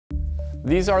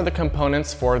These are the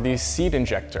components for the seed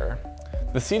injector.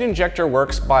 The seed injector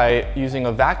works by using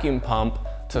a vacuum pump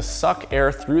to suck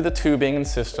air through the tubing and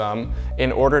system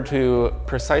in order to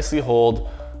precisely hold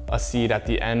a seed at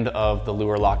the end of the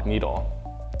lure lock needle.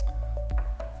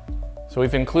 So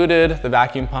we've included the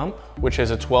vacuum pump, which is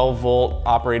a 12-volt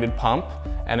operated pump,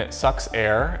 and it sucks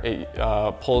air. It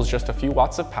pulls just a few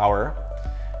watts of power,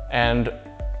 and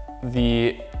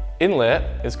the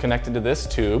inlet is connected to this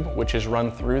tube, which is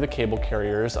run through the cable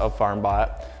carriers of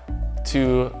FarmBot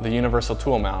to the universal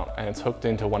tool mount, and it's hooked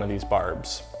into one of these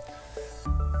barbs.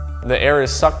 The air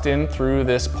is sucked in through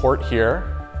this port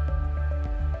here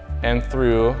and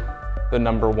through the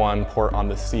number 1 port on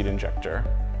the seed injector.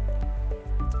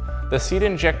 The seed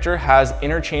injector has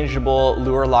interchangeable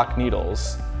lure lock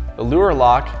needles. The lure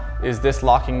lock is this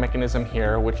locking mechanism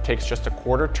here, which takes just a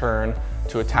quarter turn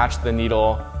to attach the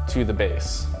needle to the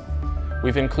base.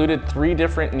 We've included 3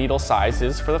 different needle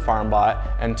sizes for the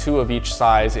FarmBot and 2 of each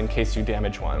size in case you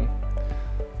damage one.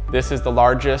 This is the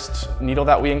largest needle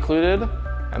that we included,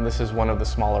 and this is one of the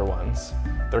smaller ones.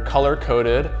 They're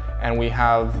color-coded, and we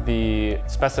have the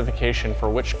specification for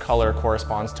which color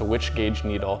corresponds to which gauge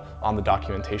needle on the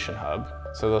documentation hub.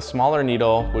 So the smaller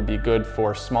needle would be good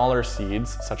for smaller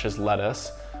seeds, such as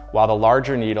lettuce, while the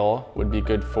larger needle would be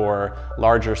good for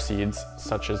larger seeds,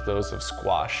 such as those of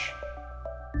squash.